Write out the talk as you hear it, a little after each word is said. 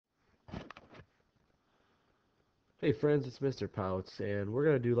Hey friends, it's Mr. Pouts, and we're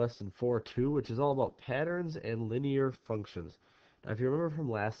going to do lesson 4.2, which is all about patterns and linear functions. Now, if you remember from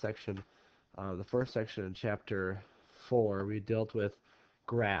last section, the first section in chapter 4, we dealt with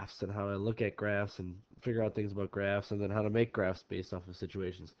graphs and how to look at graphs and figure out things about graphs, and then how to make graphs based off of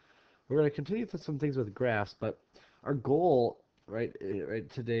situations. We're going to continue with some things with graphs, but our goal right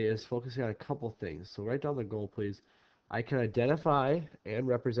today is focusing on a couple things. So write down the goal, please. I can identify and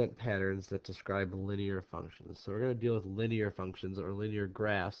represent patterns that describe linear functions. So we're going to deal with linear functions or linear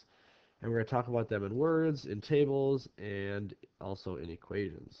graphs, and we're going to talk about them in words, in tables, and also in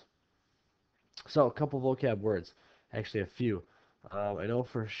equations. So a couple vocab words, actually a few. I know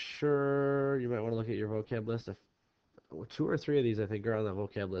for sure you might want to look at your vocab list. Two or three of these I think are on the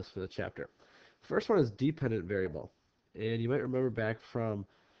vocab list for the chapter. First one is dependent variable. And you might remember back from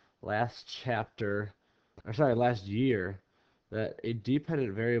last chapter, or sorry, last year, that a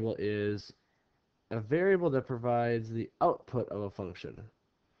dependent variable is a variable that provides the output of a function.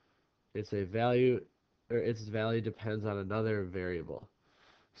 It's a value, or its value depends on another variable.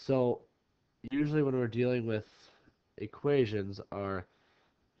 So usually when we're dealing with equations, our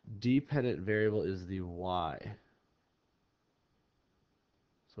dependent variable is the y.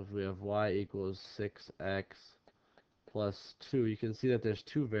 So if we have y equals 6x plus 2, you can see that there's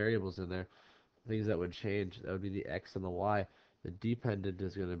two variables in there, things that would change. That would be the x and the y. The dependent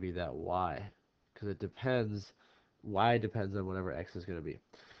is going to be that y, because it depends, y depends on whatever x is going to be.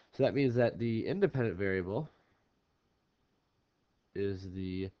 So that means that the independent variable is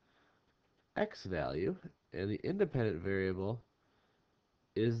the x value, and the independent variable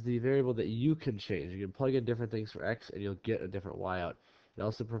is the variable that you can change. You can plug in different things for x, and you'll get a different y out. It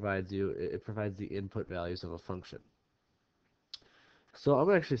also provides it provides the input values of a function. So I'm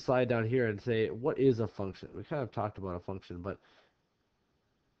going to actually slide down here and say, what is a function? We kind of talked about a function, but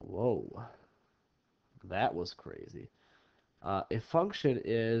whoa, that was crazy. A function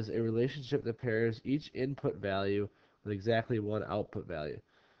is a relationship that pairs each input value with exactly one output value.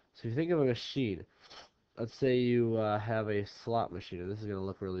 So if you think of a machine, let's say you have a slot machine, and this is going to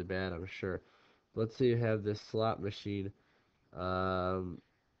look really bad, I'm sure. Let's say you have this slot machine. You're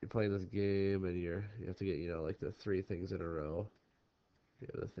playing this game, and you have to get like the three things in a row. You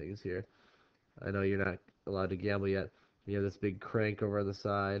have the things here. I know you're not allowed to gamble yet. You have this big crank over on the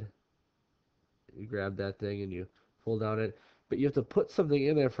side. You grab that thing and you pull down it, but you have to put something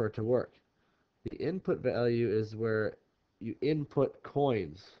in there for it to work. The input value is where you input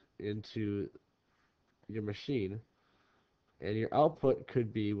coins into your machine, and your output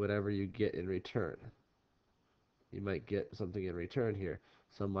could be whatever you get in return. You might get something in return here,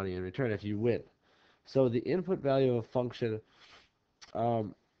 some money in return if you win. So the input value of a function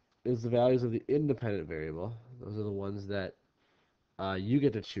um, is the values of the independent variable. Those are the ones that you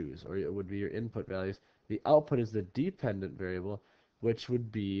get to choose, or it would be your input values. The output is the dependent variable, which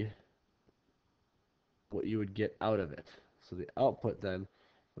would be what you would get out of it. So the output then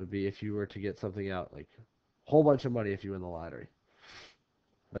would be if you were to get something out, like a whole bunch of money if you win the lottery.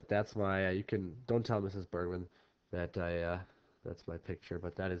 But that's my, you can, don't tell Mrs. Bergman that that's my picture,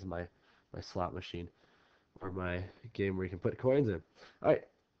 but that is my slot machine, or my game where you can put coins in. Alright,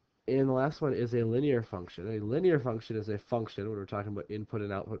 and the last one is a linear function. A linear function is a function, when we're talking about input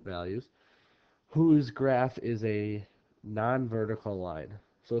and output values, whose graph is a non-vertical line.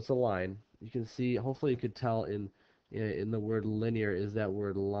 So it's a line. You can see, hopefully you could tell in the word linear is that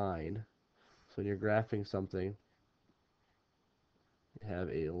word line. So when you're graphing something, you have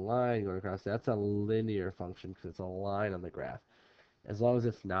a line going across. That's a linear function because it's a line on the graph, as long as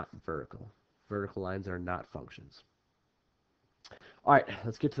it's not vertical. Vertical lines are not functions. All right,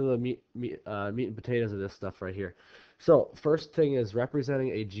 let's get to the meat and potatoes of this stuff right here. So first thing is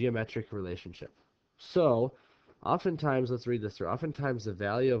representing a geometric relationship. So oftentimes, let's read this through. Oftentimes the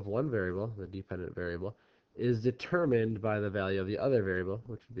value of one variable, the dependent variable, is determined by the value of the other variable,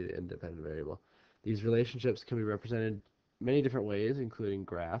 which would be the independent variable. These relationships can be represented many different ways, including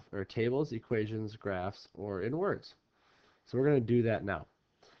graph or tables, equations, graphs, or in words. So we're going to do that now.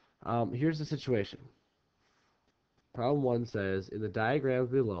 Here's the situation. Problem 1 says, in the diagrams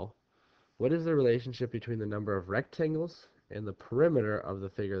below, what is the relationship between the number of rectangles and the perimeter of the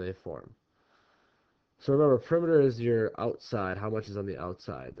figure they form? So remember, perimeter is your outside, how much is on the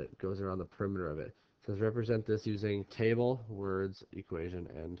outside that goes around the perimeter of it. It says represent this using table, words, equation,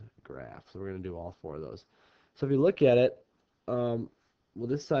 and graph. So we're going to do all four of those. So if you look at it, well,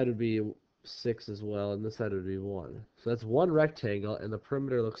 this side would be 6 as well, and this side would be 1. So that's one rectangle, and the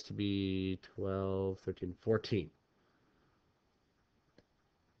perimeter looks to be 12, 13, 14.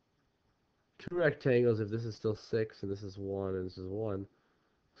 Two rectangles, if this is still 6 and this is 1 and this is 1,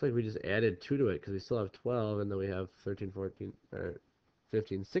 Looks like we just added 2 to it because we still have 12, and then we have 13, 14, or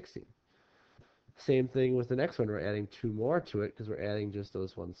 15, 16. Same thing with the next one. We're adding 2 more to it because we're adding just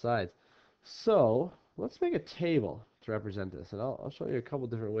those one sides. So let's make a table to represent this, and I'll show you a couple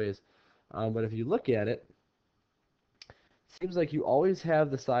different ways. But if you look at it, it seems like you always have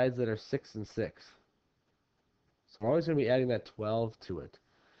the sides that are 6 and 6. So we're always going to be adding that 12 to it.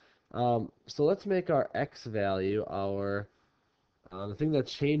 So let's make our x value our, the thing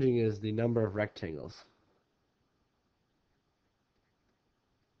that's changing is the number of rectangles.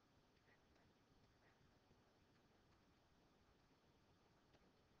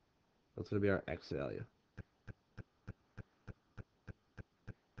 That's going to be our x value.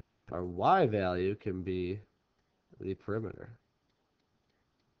 Our y value can be the perimeter.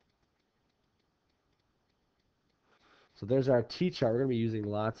 So there's our t-chart. We're going to be using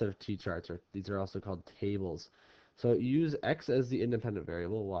lots of t-charts. Or these are also called tables. So use x as the independent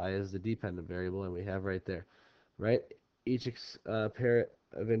variable, y as the dependent variable, and we have right there, right? Each pair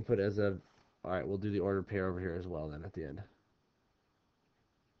of input as a, all right, we'll do the ordered pair over here as well then at the end.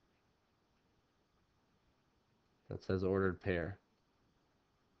 That says ordered pair.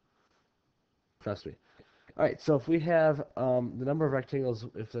 Trust me. All right, so if we have the number of rectangles,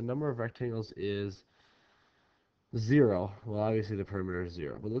 if the number of rectangles is 0, well, obviously the perimeter is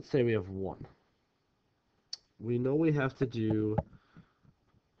 0. But let's say we have 1. We know we have to do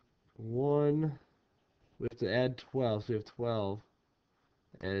 1. We have to add 12, so we have 12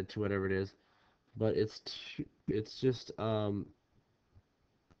 added to whatever it is. But it's just, well,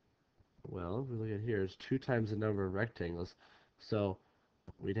 if we look at here, it's 2 times the number of rectangles. So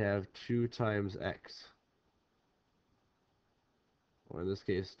we'd have 2 times x. Or in this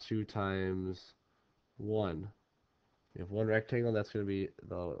case, 2 times 1. We have 1 rectangle, that's going to be,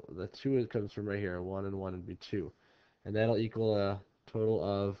 the 2 comes from right here. 1 and 1 would be 2. And that'll equal a total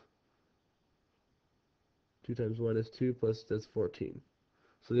of 2 times 1 is 2 plus that's 14.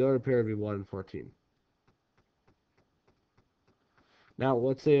 So the ordered pair would be 1 and 14. Now,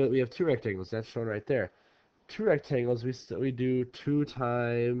 let's say that we have 2 rectangles. That's shown right there. 2 rectangles, we do 2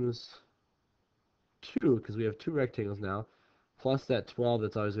 times 2, because we have 2 rectangles now, plus that 12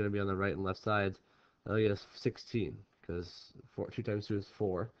 that's always going to be on the right and left sides. That'll get us 16, because 2 times 2 is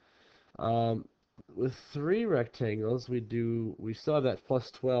 4. With 3 rectangles, we still have that plus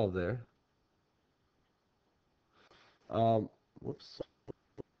 12 there. Whoops.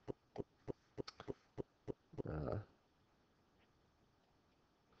 Uh,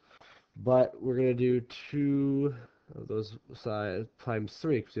 but we're going to do 2 of those sides times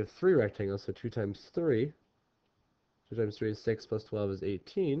 3, because we have 3 rectangles, so 2 times 3. 2 times 3 is 6, plus 12 is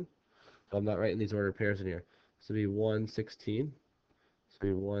 18. So I'm not writing these ordered pairs in here. So it'll be 116. So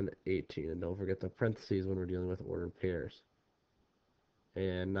it'll be 118. And don't forget the parentheses when we're dealing with ordered pairs.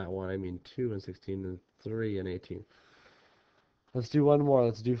 And not 1, I mean 2 and 16, and 3 and 18. Let's do one more.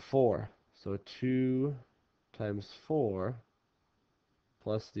 Let's do 4. So 2 times 4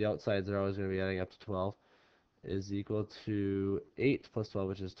 plus the outsides are always going to be adding up to 12 is equal to 8 plus 12,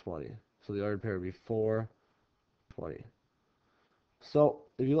 which is 20. So the ordered pair would be 4, 20. So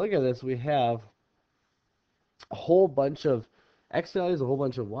if you look at this, we have a whole bunch of x values, a whole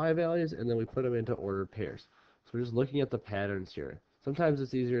bunch of y values, and then we put them into ordered pairs. So we're just looking at the patterns here. Sometimes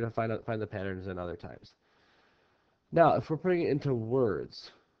it's easier to find the patterns than other times. Now, if we're putting it into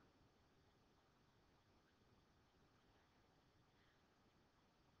words,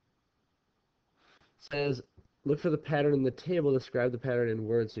 it says look for the pattern in the table, describe the pattern in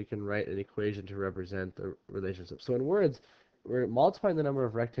words so you can write an equation to represent the relationship. So in words, we're multiplying the number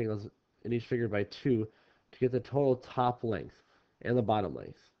of rectangles in each figure by 2 to get the total top length and the bottom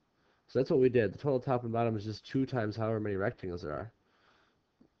length. So that's what we did. The total top and bottom is just 2 times however many rectangles there are.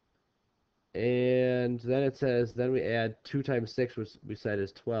 And then it says, then we add 2 times 6, which we said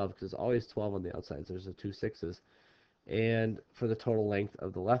is 12, because it's always 12 on the outsides. There's the 2 6s. And for the total length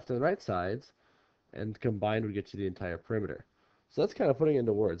of the left and right sides, and combined would get you the entire perimeter. So that's kind of putting it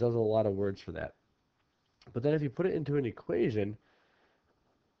into words. That was a lot of words for that. But then if you put it into an equation,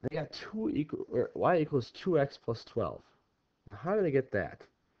 they got y equals 2x plus 12. How do they get that?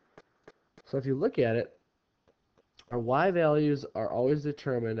 So if you look at it, our y values are always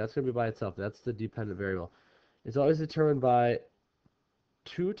determined, that's going to be by itself, that's the dependent variable. It's always determined by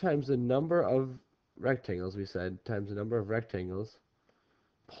 2 times the number of rectangles, we said, times the number of rectangles,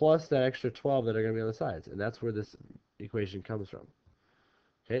 plus that extra 12 that are going to be on the sides. And that's where this equation comes from.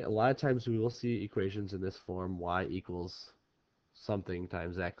 Okay, a lot of times we will see equations in this form, y equals something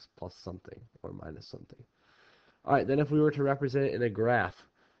times x plus something, or minus something. All right, then if we were to represent it in a graph,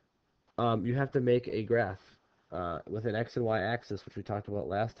 you have to make a graph. with an x and y axis, which we talked about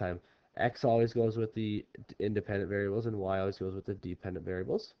last time, x always goes with the independent variables and y always goes with the dependent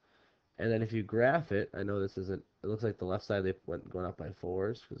variables. And then if you graph it, I know this isn't, it looks like the left side they went going up by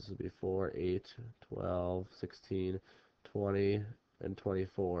 4s, because this would be 4, 8, 12, 16, 20, and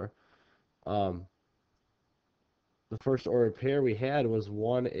 24. Um, the first ordered pair we had was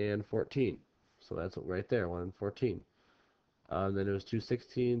 1 and 14. So that's right there, 1 and 14. Then it was 2,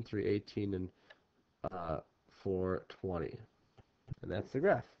 16, 3, 18, and 4, 20. And that's the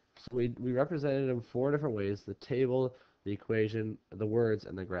graph. So we represented them 4 different ways: the table, the equation, the words,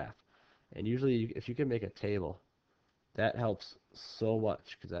 and the graph. And usually, if you can make a table, that helps so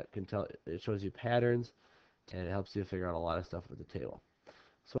much, because that can tell, it shows you patterns, and it helps you figure out a lot of stuff with the table.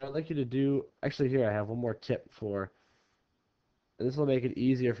 So what I'd like you to do, actually here I have one more tip for, and this will make it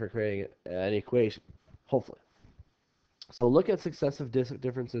easier for creating an equation, hopefully. So look at successive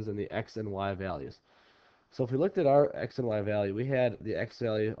differences in the x and y values. So if we looked at our x and y value, we had the x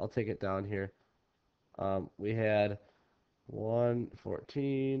value, I'll take it down here. We had 1,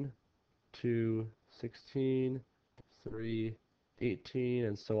 14, 2, 16, 3, 18,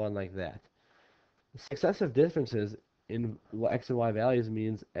 and so on like that. Successive differences in x and y values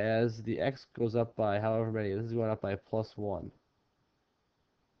means as the x goes up by however many, this is going up by plus 1.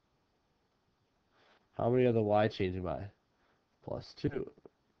 How many are the y changing by? Plus 2,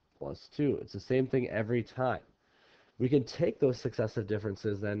 plus 2. It's the same thing every time. We can take those successive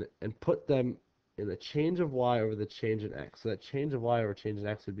differences then and put them in the change of y over the change in x. So that change of y over change in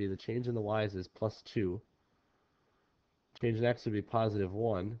x would be the change in the y's is plus 2. Change in x would be positive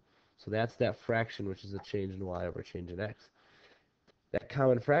 1. So that's that fraction, which is the change in y over change in x. That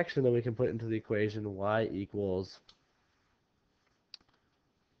common fraction then we can put into the equation y equals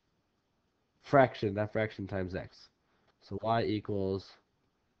fraction, that fraction times x. So y equals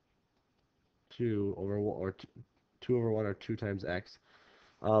 2 over 1, or 2 over 1, or 2 times x.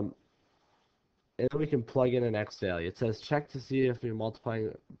 And then we can plug in an x value. It says check to see if you're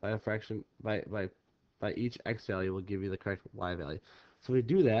multiplying by a fraction by each x value will give you the correct y value. So we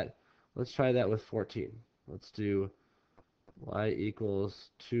do that. Let's try that with 14. Let's do y equals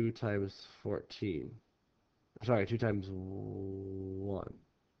 2 times 14. Sorry, 2 times 1.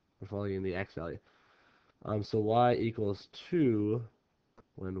 We're plugging in the x value. So y equals 2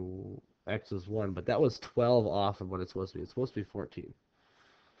 when x is 1, but that was 12 off of what it's supposed to be. It's supposed to be 14.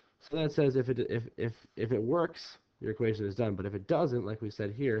 So that says if it works, your equation is done. But if it doesn't, like we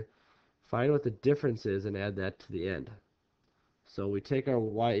said here, find what the difference is and add that to the end. So we take our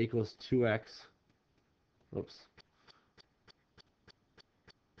y equals 2x. Oops.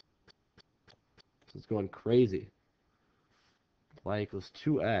 It's going crazy. Y equals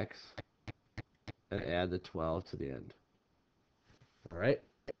 2x and add the 12 to the end. All right?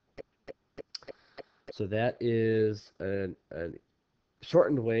 So that is a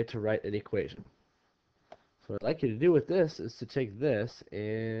shortened way to write an equation. So what I'd like you to do with this is to take this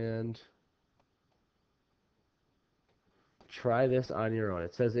and try this on your own.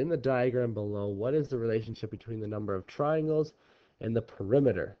 It says in the diagram below, what is the relationship between the number of triangles and the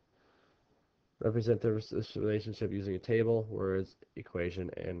perimeter? Represent this relationship using a table, words,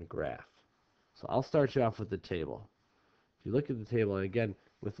 equation, and graph. So I'll start you off with the table. If you look at the table, and again,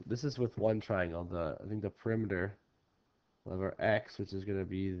 this is with one triangle. I think the perimeter of our x, which is going to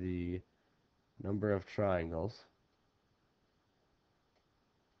be the number of triangles.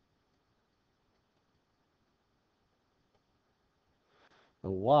 The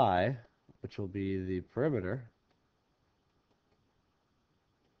y, which will be the perimeter,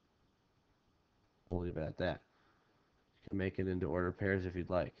 we'll leave it at that. You can make it into ordered pairs if you'd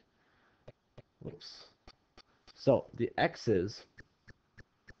like. Whoops. So the x's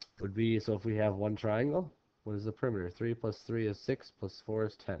would be, so if we have one triangle, what is the perimeter? 3 plus 3 is 6, plus 4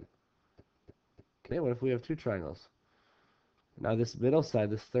 is 10. Okay, what if we have two triangles? Now this middle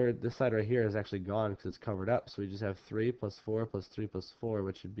side, this side right here is actually gone because it's covered up. So we just have 3 plus 4 plus 3 plus 4,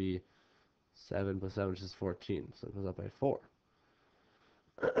 which would be 7 plus 7, which is 14. So it goes up by 4.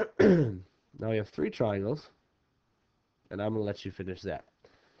 Now we have three triangles, and I'm going to let you finish that.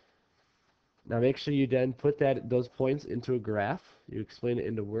 Now make sure you then put those points into a graph. You explain it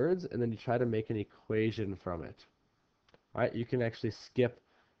into words, and then you try to make an equation from it. All right, you can actually skip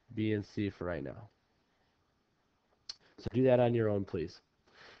B and C for right now. So do that on your own, please.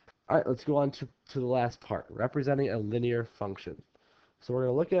 All right, let's go on to the last part, representing a linear function. So we're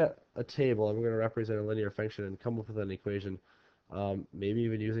going to look at a table, and we're going to represent a linear function and come up with an equation, maybe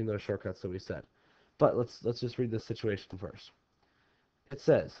even using those shortcuts that we said. But let's just read this situation first. It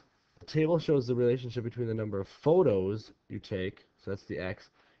says, the table shows the relationship between the number of photos you take, so that's the x,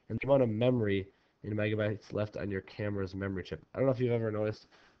 and the amount of memory in megabytes left on your camera's memory chip. I don't know if you've ever noticed,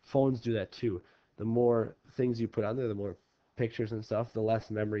 phones do that too. The more things you put on there, the more pictures and stuff, the less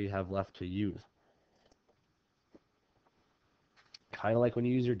memory you have left to use. Kind of like when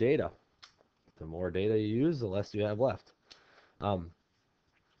you use your data. The more data you use, the less you have left. Um,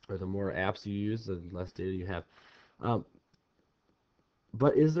 or the more apps you use, the less data you have. Um,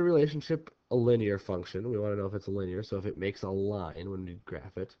 but is the relationship a linear function? We want to know if it's linear, so if it makes a line when you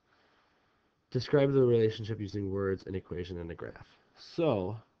graph it. Describe the relationship using words, an equation, and a graph.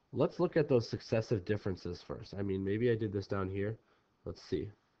 So, let's look at those successive differences first. I mean, maybe I did this down here. Let's see.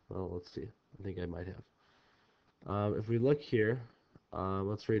 Well, let's see. I think I might have. If we look here,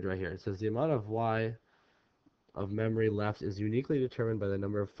 let's read right here. It says the amount of y of memory left is uniquely determined by the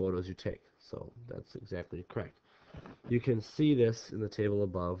number of photos you take. So that's exactly correct. You can see this in the table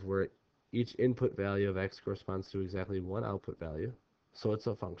above where each input value of x corresponds to exactly one output value. So it's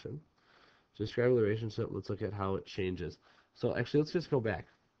a function. To describe the relationship, let's look at how it changes. So actually, let's just go back.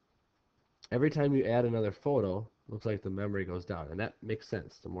 Every time you add another photo, looks like the memory goes down. And that makes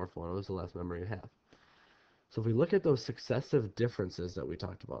sense. The more photos, the less memory you have. So if we look at those successive differences that we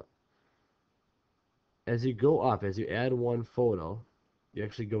talked about, as you go up, as you add one photo, you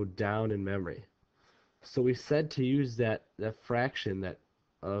actually go down in memory. So we said to use that fraction that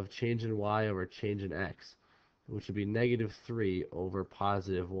of change in y over change in x, which would be negative 3 over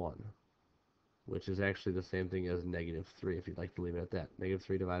positive 1, which is actually the same thing as negative 3 if you'd like to leave it at that. Negative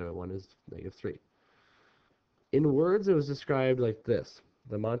 3 divided by 1 is negative 3. In words, it was described like this.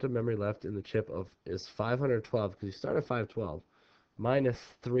 The amount of memory left in the chip is 512, because you start at 512, minus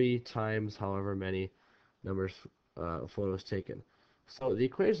 3 times however many numbers photos taken. So the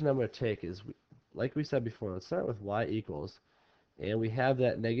equation I'm going to take is, like we said before, let's start with y equals, and we have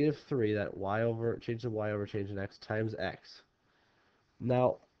that negative 3, that y over, change in y over change in x times x.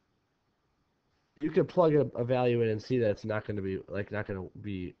 Now, you can plug a value in and see that it's not going to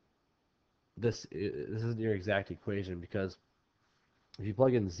be, this isn't your exact equation, because if you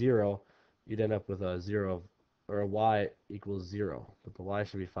plug in 0, you'd end up with a 0, or a y equals 0, but the y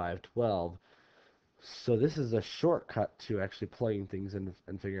should be 512. So this is a shortcut to actually plugging things in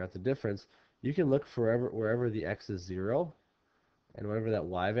and figuring out the difference. You can look wherever the x is 0, and whatever that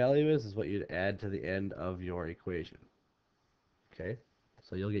y value is what you'd add to the end of your equation. Okay?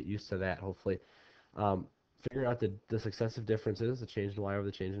 So you'll get used to that, hopefully. Figure out the successive differences, the change in y over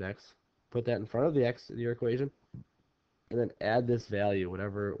the change in x. Put that in front of the x in your equation, and then add this value,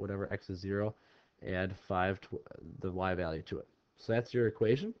 whatever x is 0, add the y value to it. So that's your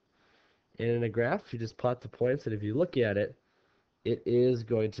equation. And in a graph, you just plot the points, and if you look at it, it is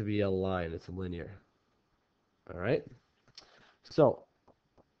going to be a line. It's linear. All right? So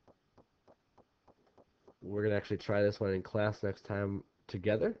we're going to actually try this one in class next time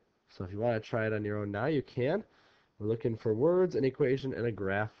together. So if you want to try it on your own now, you can. We're looking for words, an equation, and a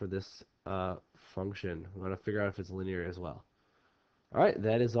graph for this function. We want to figure out if it's linear as well. All right,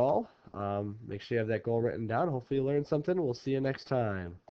 that is all. Make sure you have that goal written down. Hopefully you learned something. We'll see you next time.